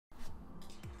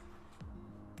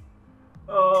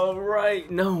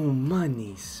Alright, no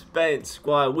money spent,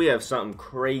 squad. We have something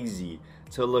crazy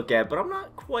to look at, but I'm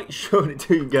not quite showing it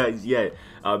to you guys yet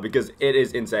because it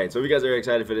is insane. So if you guys are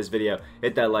excited for this video,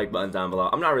 hit that like button down below.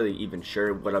 I'm not really even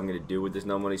sure what I'm going to do with this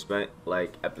no money spent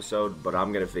episode, but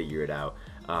I'm going to figure it out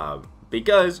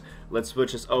because let's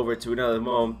switch this over to another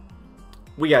moment.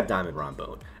 We got Diamond Ron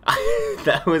Boone.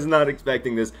 I was not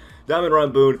expecting this. Diamond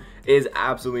Ron Boone is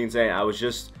absolutely insane. I was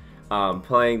just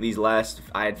playing these last,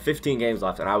 I had 15 games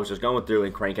left, and I was just going through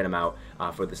and cranking them out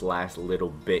for this last little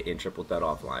bit in Triple Threat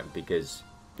Offline because,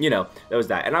 you know, that was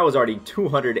that. And I was already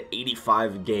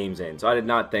 285 games in, so I did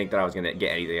not think that I was going to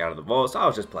get anything out of the vault, so I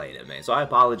was just playing it, man. So I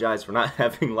apologize for not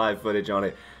having live footage on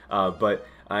it, but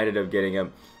I ended up getting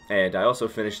them. And I also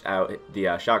finished out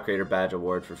the Shot Creator Badge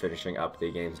Award for finishing up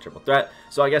the game's Triple Threat.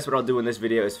 So I guess what I'll do in this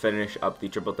video is finish up the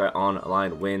Triple Threat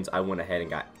Online wins. I went ahead and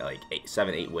got like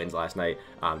 7-8 wins last night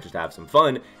just to have some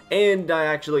fun. And I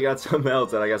actually got something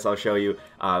else that I guess I'll show you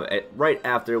right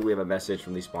after we have a message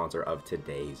from the sponsor of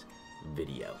today's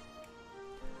video.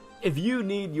 If you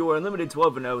need your unlimited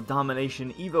 12-0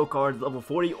 domination Evo cards level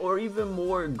 40 or even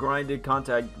more grinded,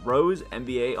 contact Rose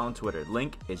NBA on Twitter.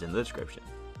 Link is in the description.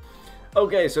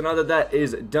 Okay, so now that that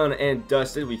is done and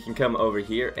dusted, we can come over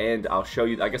here and I'll show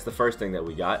you, I guess, the first thing that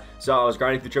we got. So I was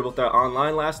grinding through Triple Threat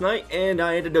Online last night, and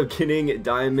I ended up getting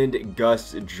Diamond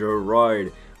Gus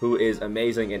Gerard, who is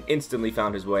amazing and instantly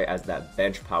found his way as that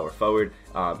bench power forward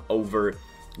over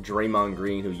Draymond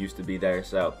Green, who used to be there.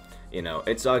 So, you know,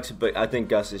 it sucks, but I think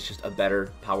Gus is just a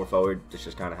better power forward. That's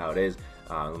just kind of how it is.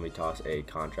 Let me toss a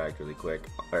contract really quick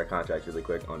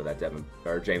onto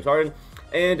that James Harden.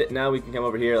 And now we can come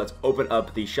over here. Let's open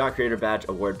up the Shot Creator Badge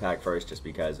Award Pack first, just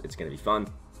because it's going to be fun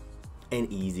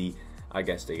and easy, I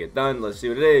guess, to get done. Let's see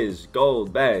what it is.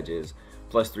 Gold badges,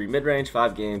 +3 mid-range,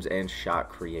 5 games, and Shot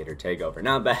Creator Takeover.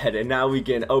 Not bad. And now we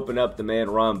can open up the man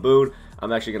Ron Boone.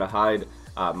 I'm actually going to hide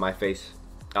my face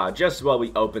just while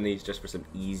we open these, just for some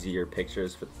easier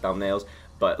pictures for the thumbnails.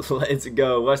 But let's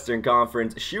go. Western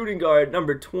Conference shooting guard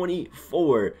number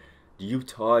 24,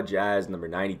 Utah Jazz number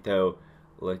 92.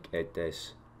 Look at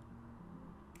this.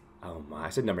 Oh my, I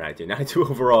said number 92. 92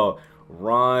 overall.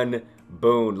 Ron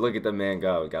Boone. Look at the man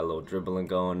go. Got a little dribbling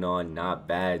going on. Not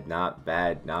bad, not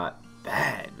bad, not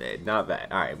bad, man. Not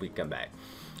bad. All right, we can come back.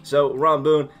 So Ron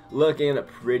Boone looking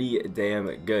pretty damn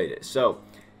good. So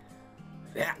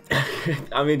yeah,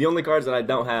 I mean, the only cards that I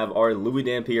don't have are Louis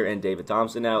Dampier and David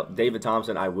Thompson. Now, David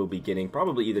Thompson I will be getting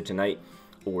probably either tonight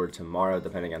or tomorrow,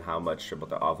 depending on how much Triple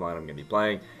Threat Offline I'm going to be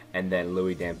playing. And then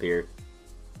Louis Dampier,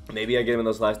 maybe I get him in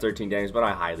those last 13 games, but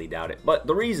I highly doubt it. But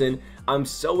the reason I'm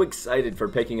so excited for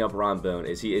picking up Ron Boone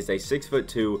is he is a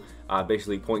 6'2",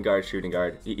 basically point guard, shooting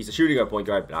guard. He's a shooting guard, point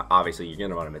guard, but obviously you're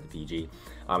going to run him at the PG.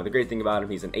 The great thing about him,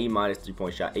 he's an A-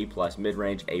 3-point shot, A+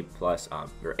 mid-range, A+,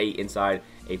 or A inside,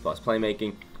 A+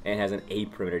 playmaking, and has an A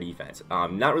perimeter defense.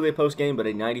 Not really a post game, but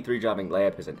a 93 driving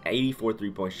layup, has an 84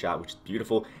 3-point shot, which is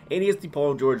beautiful, and he has the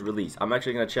Paul George release. I'm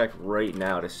actually going to check right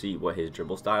now to see what his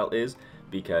dribble style is,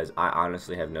 because I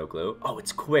honestly have no clue. Oh,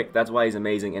 it's quick. That's why he's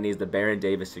amazing, and he's the Baron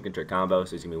Davis signature combo,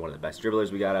 so he's going to be one of the best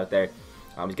dribblers we got out there.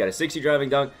 He's got a 60 driving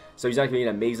dunk, so he's not going to be an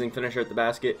amazing finisher at the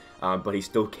basket, but he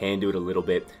still can do it a little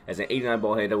bit. Has an 89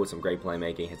 ball handle with some great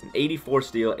playmaking, has an 84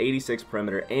 steal, 86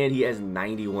 perimeter, and he has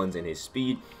 91s in his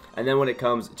speed. And then when it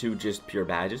comes to just pure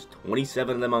badges,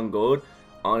 27 of them on gold,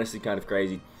 honestly kind of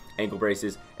crazy. Ankle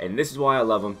braces, and this is why I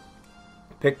love him.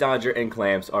 Pick Dodger and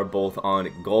Clamps are both on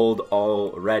gold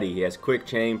already. He has quick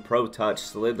chain, pro touch,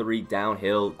 slithery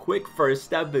downhill, quick first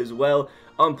step as well,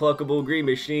 unpluckable, green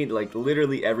machine, like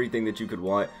literally everything that you could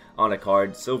want on a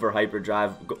card. Silver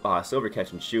hyperdrive, silver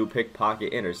catch and shoot,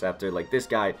 pickpocket, interceptor. Like, this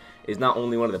guy is not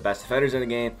only one of the best defenders in the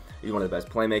game, he's one of the best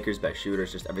playmakers, best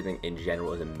shooters, just everything in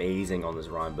general is amazing on this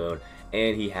Ron Boone.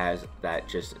 And he has that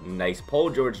just nice Paul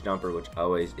George jumper, which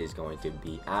always is going to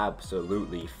be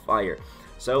absolutely fire.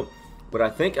 So what I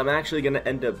think I'm actually going to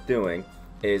end up doing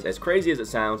is, as crazy as it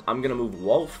sounds, I'm going to move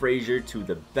Walt Frazier to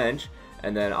the bench,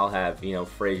 and then I'll have, you know,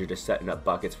 Frazier just setting up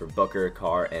buckets for Booker,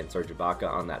 Carr, and Serge Ibaka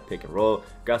on that pick and roll.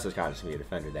 Gus is kind of just going to be a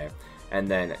defender there. And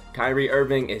then Kyrie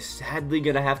Irving is sadly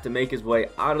going to have to make his way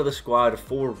out of the squad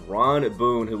for Ron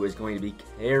Boone, who is going to be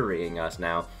carrying us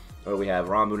now. Where we have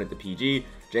Ron Boone at the PG,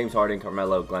 James Harden,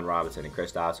 Carmelo, Glenn Robinson, and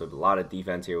Kristaps. So we have a lot of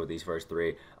defense here with these first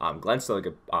three. Glenn's still a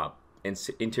good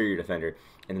interior defender.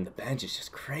 And then the bench is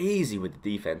just crazy with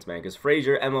the defense, man. Because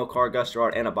Frazier, Emo, Carr, Gus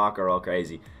Gerard, and Ibaka are all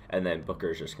crazy. And then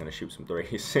Booker's just going to shoot some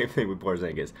threes. Same thing with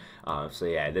Porzingis. So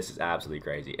yeah, this is absolutely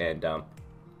crazy. And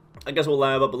I guess we'll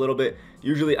line up a little bit.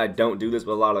 Usually I don't do this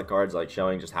with a lot of the cards, like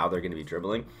showing just how they're going to be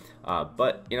dribbling.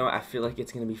 But, you know, I feel like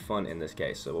it's going to be fun in this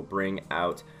case. So we'll bring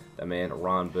out the man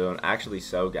Ron Boone. Actually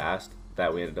so gassed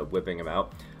that we ended up whipping him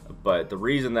out. But the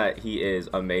reason that he is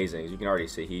amazing is you can already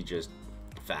see he's just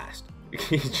fast.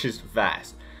 He's just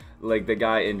fast. Like, the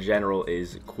guy in general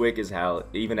is quick as hell.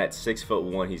 Even at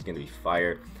 6'1", he's going to be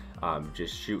fire.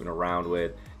 Just shooting around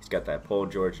with. He's got that Paul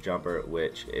George jumper,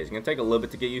 which is going to take a little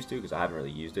bit to get used to because I haven't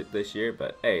really used it this year.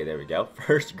 But hey, there we go.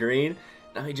 First green.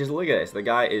 Now you just look at this. The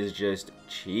guy is just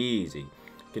cheesy.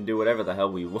 Can do whatever the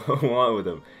hell we want with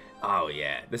him. Oh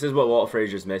yeah, this is what Walt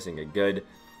Frazier's missing. A good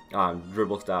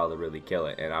dribble style to really kill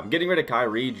it. And I'm getting rid of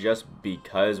Kyrie just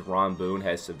because Ron Boone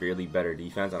has severely better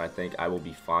defense, and I think I will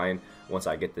be fine once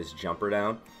I get this jumper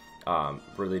down.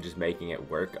 Really just making it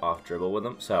work off dribble with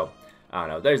him. So I don't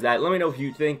know. There's that. Let me know if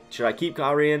you think, should I keep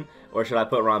Kyrie in or should I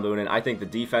put Ron Boone in? I think the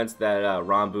defense that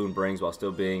Ron Boone brings while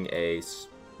still being a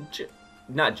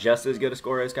not just as good a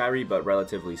scorer as Kyrie, but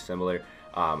relatively similar,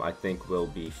 I think will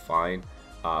be fine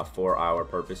for our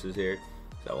purposes here.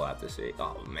 So we'll have to see.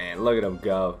 Oh man, look at him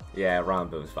go. Yeah, Ron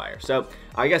Boone's fire. So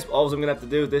I guess all I'm going to have to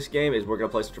do this game is we're going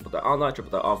to play some triple threat online, triple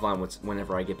threat offline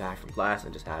whenever I get back from class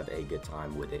and just have a good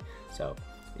time with it. So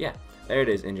yeah, there it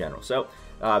is in general. So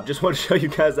just want to show you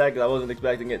guys that because I wasn't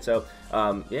expecting it. So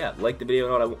yeah, like the video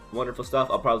and all that wonderful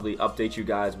stuff. I'll probably update you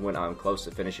guys when I'm close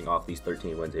to finishing off these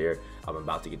 13 wins here. I'm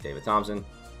about to get David Thompson.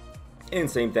 And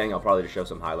same thing, I'll probably just show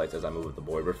some highlights as I move with the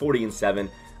board. We're 40-7.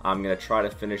 I'm going to try to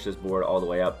finish this board all the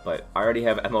way up, but I already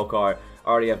have MO Car, I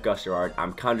already have Gus Gerard.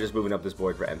 I'm kind of just moving up this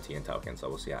board for MT and Token, so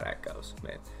we'll see how that goes,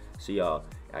 man. See y'all,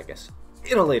 I guess,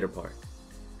 in a later part.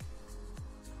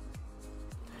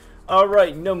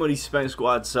 Alright, no money spent,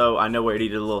 squad, so I know we already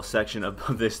did a little section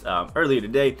of this earlier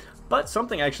today, but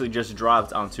something actually just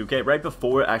dropped on 2K right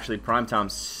before actually Primetime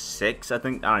 6, I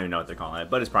think. I don't even know what they're calling it,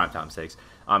 but it's Primetime 6. It's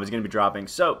going to be dropping,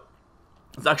 so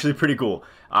it's actually pretty cool.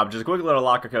 Just a quick little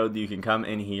locker code that you can come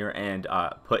in here and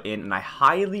put in, and I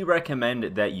highly recommend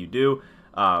that you do.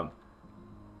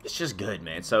 It's just good,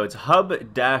 man. So it's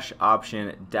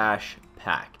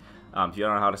hub-option-pack. If you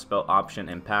don't know how to spell option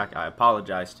and pack, I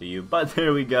apologize to you, but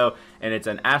there we go. And it's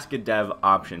an Ask a Dev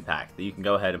option pack that you can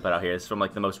go ahead and put out here. It's from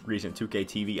like the most recent 2K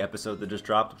TV episode that just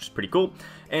dropped, which is pretty cool.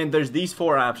 And there's these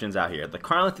 4 options out here. The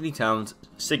Karl-Anthony Towns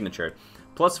signature,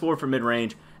 +4 for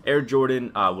mid-range, Air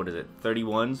Jordan, what is it,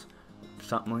 31s?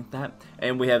 Something like that.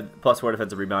 And we have +4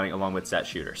 defensive rebounding along with set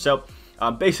shooter. So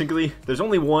basically, there's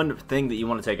only one thing that you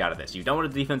want to take out of this. You don't want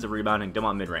a defensive rebounding, don't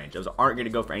want mid-range. Those aren't going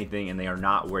to go for anything, and they are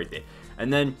not worth it.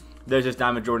 And then there's this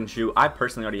Diamond Jordan shoe. I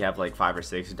personally already have like 5 or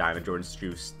 6 Diamond Jordan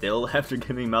shoes still after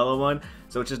getting Melo one,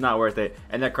 so it's just not worth it.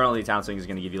 And that Karl-Anthony Towns thing is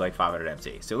going to give you like 500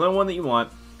 MT. So the only one that you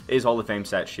want is Hall of Fame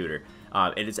set shooter.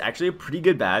 And it's actually a pretty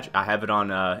good badge. I have it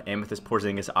on Amethyst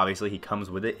Porzingis. Obviously, he comes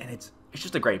with it, and it's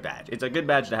just a great badge. It's a good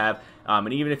badge to have,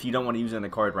 and even if you don't want to use it in the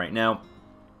card right now,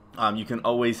 you can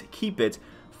always keep it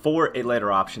for a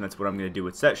later option. That's what I'm going to do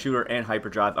with set shooter and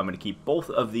hyperdrive. I'm going to keep both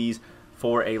of these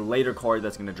for a later card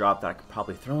that's going to drop that I can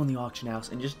probably throw in the auction house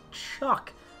and just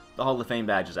chuck the Hall of Fame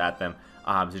badges at them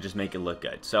to just make it look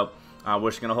good. So we're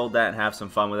just going to hold that and have some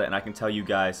fun with it, and I can tell you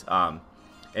guys,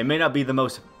 it may not be the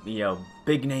most,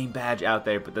 big name badge out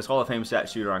there, but this Hall of Fame set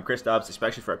shooter on Kristaps,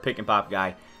 especially for a pick and pop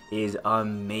guy, is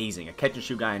amazing. A catch and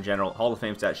shoot guy in general, Hall of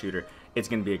Fame set shooter, it's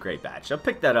going to be a great badge. So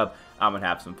pick that up and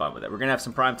have some fun with it. We're going to have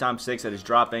some Primetime 6 that is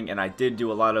dropping, and I did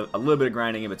do a little bit of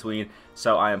grinding in between,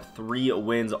 so I am 3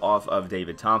 wins off of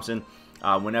David Thompson.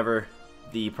 Whenever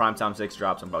the Primetime 6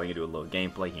 drops, I'm probably going to do a little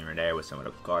gameplay here and there with some of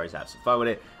the cards, have some fun with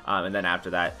it, and then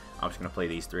after that, I'm just going to play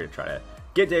these 3 to try to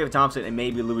get David Thompson and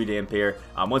maybe Louis Dampier.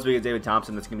 Once we get David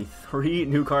Thompson, that's going to be 3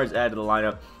 new cards added to the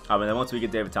lineup. And then once we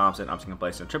get David Thompson, I'm just going to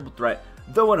play some triple threat,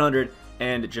 the 100,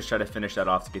 and just try to finish that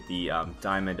off to get the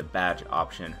diamond badge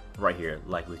option right here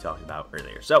like we talked about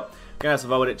earlier. So, gonna have some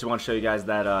fun with it. Just want to show you guys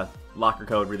that locker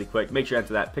code really quick. Make sure you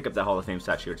enter that. Pick up that Hall of Fame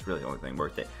statue. It's really the only thing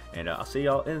worth it. And I'll see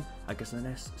y'all in, I guess, in the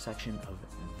next section of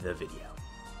the video.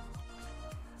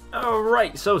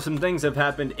 Alright, so some things have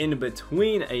happened in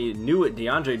between. A new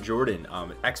DeAndre Jordan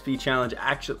XP challenge,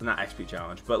 actually not XP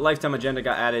challenge, but lifetime agenda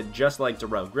got added just like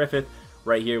Darrell Griffith.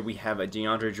 Right here we have a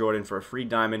DeAndre Jordan for a free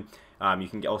diamond. You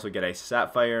can also get a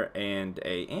sapphire and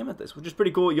a amethyst, which is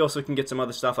pretty cool. You also can get some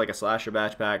other stuff like a slasher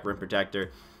badge pack, rim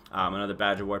protector, another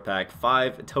badge award pack,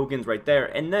 5 tokens right there.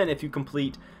 And then if you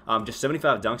complete just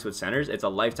 75 dunks with centers, it's a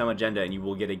lifetime agenda and you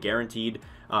will get a guaranteed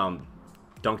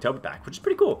Dunktober pack, which is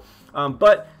pretty cool.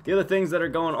 But the other things that are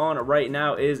going on right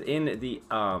now is in the,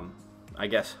 I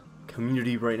guess,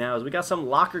 community right now is we got some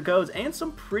locker codes and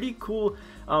some pretty cool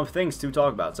things to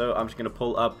talk about. So I'm just going to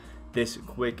pull up this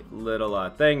quick little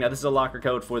thing. Now, this is a locker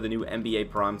code for the new NBA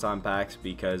Primetime packs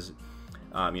because,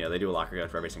 they do a locker code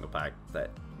for every single pack that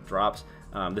drops.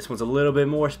 This one's a little bit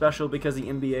more special because the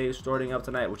NBA is starting up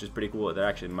tonight, which is pretty cool. There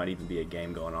actually might even be a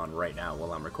game going on right now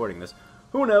while I'm recording this.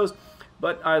 Who knows?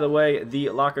 But either way, the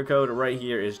locker code right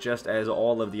here is just as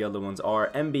all of the other ones are.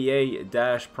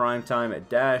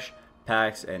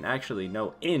 NBA-primetime-packs, and actually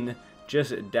no in,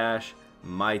 just dash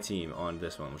my team on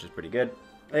this one, which is pretty good.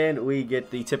 And we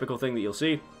get the typical thing that you'll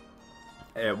see.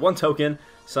 1 token,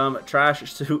 some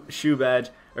trash shoe badge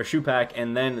or shoe pack,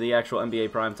 and then the actual NBA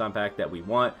primetime pack that we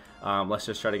want. Let's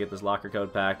just try to get this locker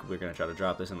code pack. We're going to try to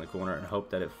drop this in the corner and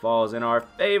hope that it falls in our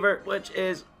favor, which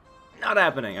is not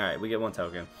happening. Alright, we get 1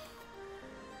 token.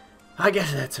 I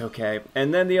guess that's okay.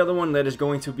 And then the other one that is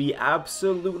going to be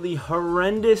absolutely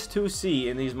horrendous to see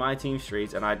in these My Team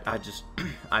streets, and I just,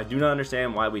 I do not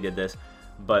understand why we did this,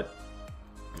 but,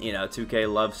 you know,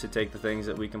 2K loves to take the things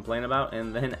that we complain about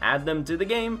and then add them to the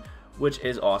game, which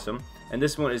is awesome. And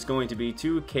this one is going to be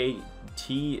 2K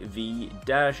TV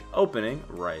dash opening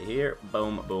right here.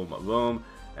 Boom, boom, boom.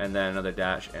 And then another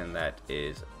dash, and that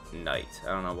is night. I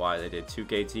don't know why they did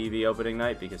 2K TV opening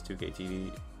night, because 2K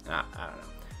TV, I don't know.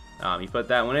 You put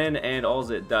that one in, and all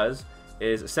it does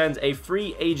is sends a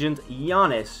free agent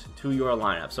Giannis to your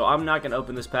lineup. So I'm not going to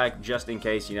open this pack just in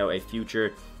case, you know, a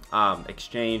future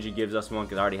exchange he gives us one,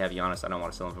 because I already have Giannis. I don't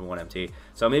want to sell him for 1 MT.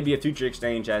 So maybe a future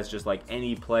exchange has just like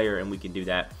any player, and we can do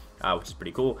that, which is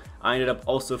pretty cool. I ended up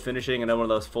also finishing another one of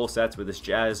those full sets with this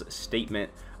Jazz statement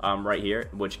right here,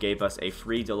 which gave us a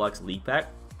free deluxe league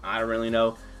pack. I don't really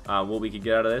know what we could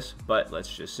get out of this, but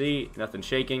let's just see. Nothing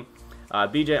shaking.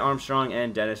 BJ Armstrong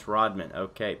and Dennis Rodman.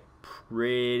 Okay,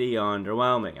 pretty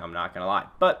underwhelming, I'm not going to lie.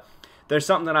 But there's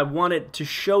something that I wanted to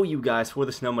show you guys for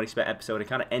the No Money Spent episode and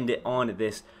kind of end it on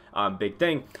this big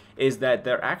thing, is that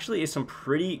there actually is some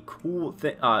pretty cool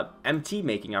MT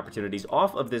making opportunities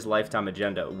off of this lifetime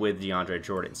agenda with DeAndre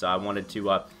Jordan. So I wanted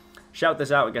to shout this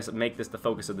out, I guess make this the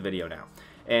focus of the video now.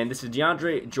 And this is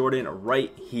DeAndre Jordan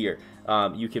right here.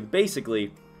 You can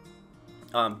basically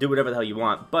do whatever the hell you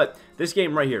want, but this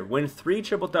game right here, win 3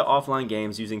 triple threat offline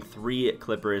games using 3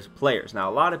 Clippers players. Now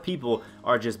a lot of people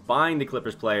are just buying the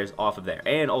Clippers players off of there,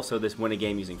 and also this win a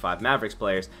game using 5 Mavericks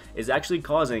players is actually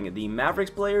causing the Mavericks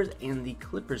players and the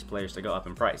Clippers players to go up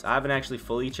in price. I haven't actually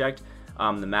fully checked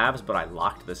the Mavs, but I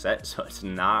locked the set, so it's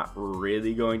not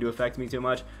really going to affect me too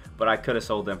much, but I could have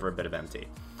sold them for a bit of MT.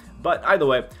 But either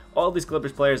way, all these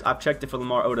Clippers players, I've checked it for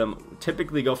Lamar Odom,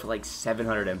 typically go for like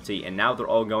 700 MT, and now they're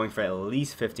all going for at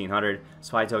least 1500.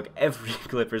 So I took every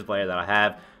Clippers player that I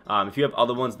have. If you have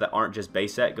other ones that aren't just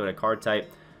base set, go to card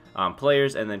type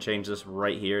players, and then change this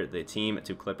right here, the team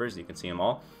to Clippers. You can see them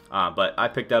all. But I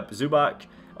picked up Zubac,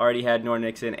 already had Norm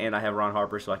Nixon, and I have Ron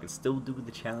Harper, so I can still do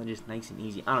the challenges nice and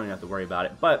easy. I don't even have to worry about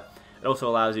it. But it also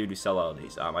allows you to sell all of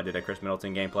these. I did a Chris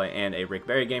Middleton gameplay and a Rick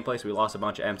Barry gameplay, so we lost a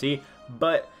bunch of MT.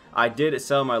 But I did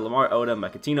sell my Lamar Odom, my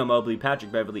Coutinho Mobley, Patrick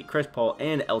Beverly, Chris Paul,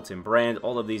 and Elton Brand.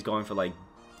 All of these going for like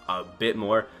a bit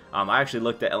more. I actually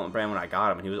looked at Elton Brand when I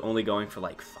got him, and he was only going for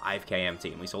like 5K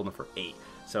MT, and we sold him for 8.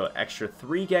 So extra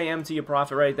 3K MT of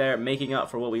profit right there, making up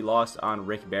for what we lost on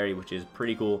Rick Barry, which is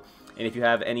pretty cool. And if you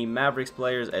have any Mavericks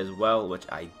players as well, which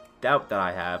I doubt that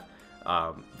I have,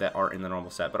 that aren't in the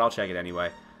normal set, but I'll check it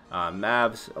anyway.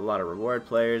 Mavs, a lot of reward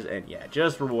players, and yeah,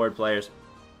 just reward players.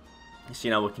 So,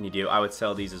 you know, what can you do? I would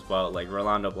sell these as well, like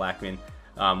Rolando Blackman.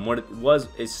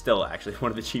 Is still actually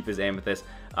one of the cheapest amethysts,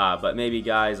 but maybe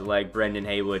guys like Brendan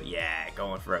Haywood, yeah,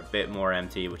 going for a bit more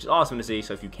MT, which is awesome to see.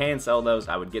 So if you can sell those,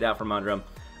 I would get out from under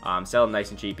them, sell them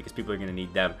nice and cheap, because people are going to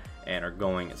need them and are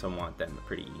going to want them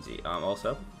pretty easy.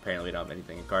 Also, apparently we don't have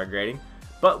anything in card grading,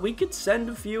 but we could send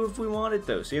a few if we wanted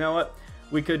to. So you know what?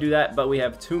 We could do that, but we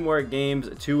have 2 more games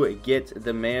to get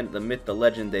the man, the myth, the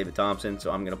legend, David Thompson. So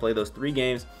I'm going to play those 3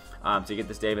 games to get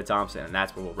this David Thompson, and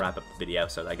that's where we'll wrap up the video.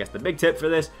 So I guess the big tip for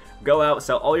this, go out,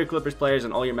 sell all your Clippers players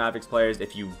and all your Mavericks players.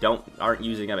 If you aren't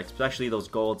using them, especially those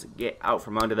golds, get out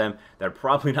from under them. They're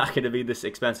probably not going to be this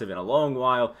expensive in a long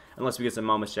while, unless we get some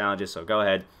moments challenges. So go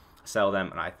ahead, sell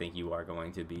them, and I think you are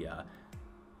going to be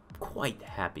quite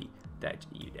happy that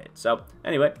you did. So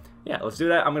anyway, yeah, let's do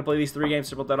that. I'm going to play these 3 games,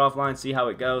 triple that offline, see how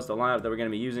it goes. The lineup that we're going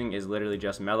to be using is literally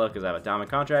just Melo, because I have a diamond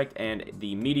contract, and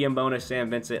the medium bonus, Sam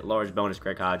Vincent, large bonus,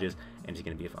 Greg Hodges, and it's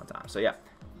going to be a fun time. So yeah,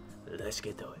 let's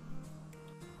get to it.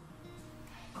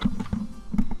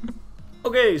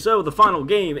 Okay, so the final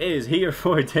game is here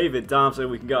for David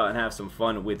Thompson. We can go out and have some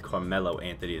fun with Carmelo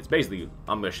Anthony. It's basically,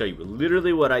 I'm going to show you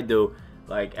literally what I do,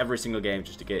 like every single game,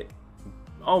 just to get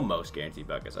almost guaranteed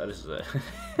buckets. So this is a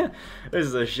this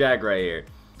is a Shaq right here.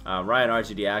 Ryan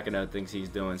Archie Diacono thinks he's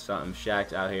doing something.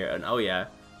 Shaq's out here, and oh yeah,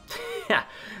 yeah,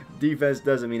 defense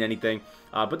doesn't mean anything.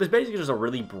 But there's basically just a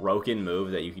really broken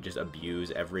move that you can just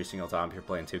abuse every single time if you're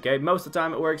playing 2K. Most of the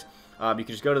time it works. You can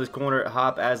just go to this corner,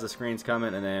 hop as the screen's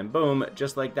coming, and then boom,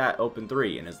 just like that, open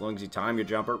 3. And as long as you time your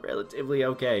jumper relatively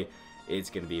okay, it's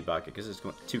going to be a bucket because it's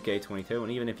 2K22,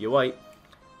 and even if you white,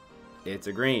 it's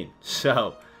a green.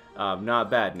 So, not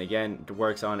bad. And again, it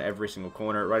works on every single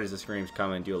corner. Right as the screen's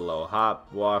coming, do a little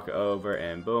hop, walk over,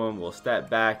 and boom, we'll step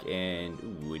back, and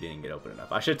ooh, we didn't get open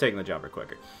enough. I should have taken the jumper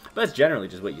quicker. But that's generally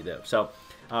just what you do. So,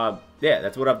 yeah,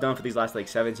 that's what I've done for these last, like,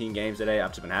 17 games today.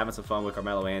 I've just been having some fun with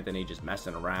Carmelo Anthony, just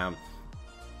messing around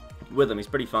with him. He's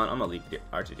pretty fun. I'm going to leave the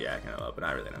RTG kind of open.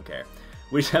 I really don't care.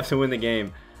 We just have to win the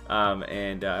game,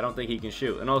 and I don't think he can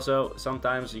shoot. And also,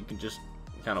 sometimes you can just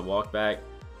kind of walk back,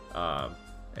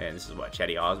 and this is what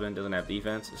Chetty Osman doesn't have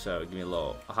defense, so give me a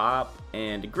little hop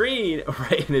and green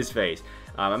right in his face.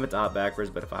 I meant to hop backwards,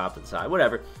 but if I hop to the side,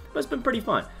 whatever. But it's been pretty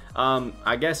fun.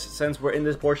 I guess since we're in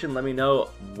this portion, let me know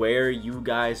where you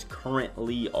guys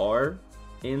currently are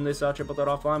in this triple threat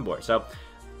offline board. So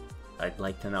I'd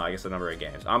like to know, I guess, the number of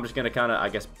games. I'm just going to kind of, I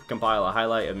guess, compile a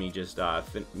highlight of me just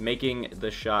making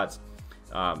the shots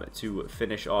to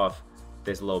finish off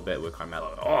this little bit with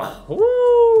Carmelo. Oh,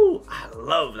 woo! I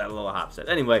love that little hop set.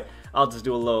 Anyway, I'll just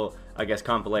do a little, I guess,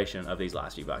 compilation of these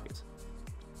last few buckets.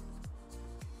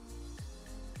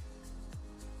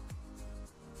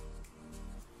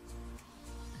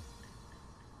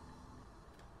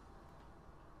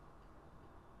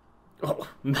 Oh,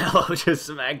 Melo just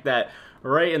smacked that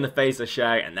right in the face of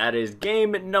Shaq, and that is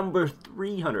game number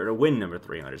 300, or win number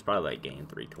 300. It's probably like game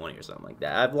 320 or something like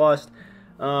that. I've lost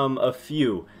a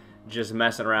few just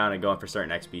messing around and going for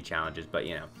certain XP challenges, but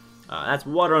you know, that's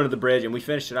water under the bridge, and we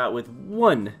finished it out with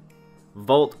 1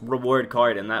 Vault reward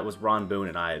card, and that was Ron Boone,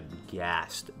 and I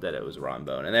gasped that it was Ron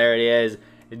Boone. And there it is,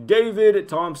 David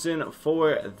Thompson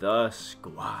for the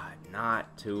squad.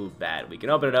 Not too bad. We can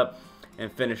open it up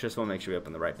and finish this one. Make sure we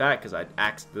open the right pack because I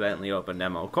accidentally opened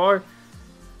Demo card.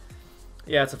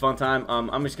 Yeah, it's a fun time.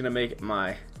 I'm just going to make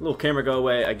my little camera go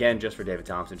away again just for David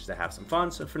Thompson, just to have some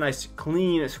fun. So for nice,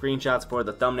 clean screenshots for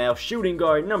the thumbnail, shooting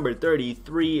guard number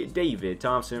 33, David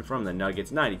Thompson from the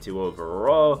Nuggets, 92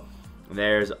 overall.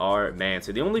 There's our man.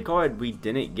 So the only card we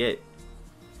didn't get,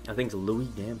 I think, is Louis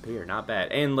Dampier. Not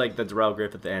bad. And like the Darrell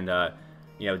Griffith and,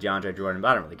 you know, DeAndre Jordan. But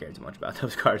I don't really care too much about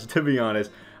those cards, to be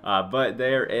honest. But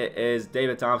there it is.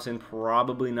 David Thompson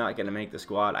probably not going to make the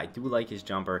squad. I do like his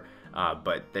jumper,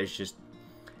 but there's just,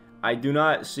 I do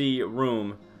not see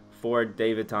room for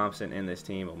David Thompson in this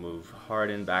team. We'll move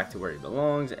Harden back to where he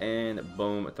belongs, and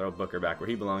boom, throw Booker back where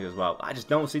he belongs as well. I just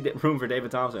don't see room for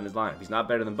David Thompson in his lineup. He's not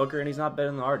better than Booker, and he's not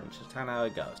better than Harden. It's just kind of how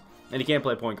it goes. And he can't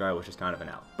play point guard, which is kind of an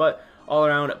out. But all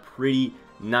around, pretty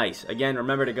nice. Again,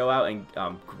 remember to go out and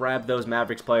grab those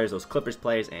Mavericks players, those Clippers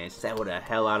players, and sell the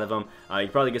hell out of them. You can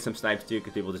probably get some snipes too,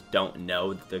 because people just don't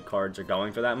know that the cards are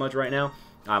going for that much right now.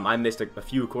 I missed a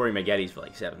few Corey Maggettis for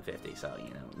like 750, so,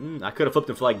 you know, I could have flipped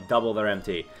them for like double their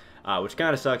MT, which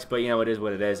kind of sucks, but, you know, it is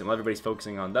what it is, and while everybody's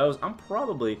focusing on those, I'm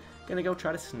probably going to go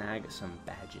try to snag some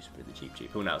badges for the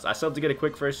cheap. Who knows? I still have to get a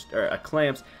quick first, or a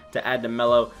clamps to add to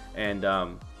Melo, and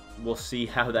we'll see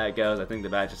how that goes. I think the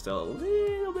badge is still a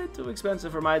little bit too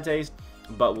expensive for my taste,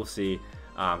 but we'll see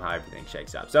how everything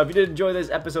shakes out. So if you did enjoy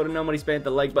this episode of No Money Spent, the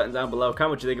like button down below.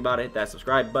 Comment what you think about it. Hit that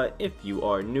subscribe button. If you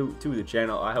are new to the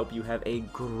channel, I hope you have a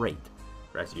great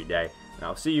rest of your day, and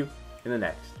I'll see you in the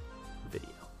next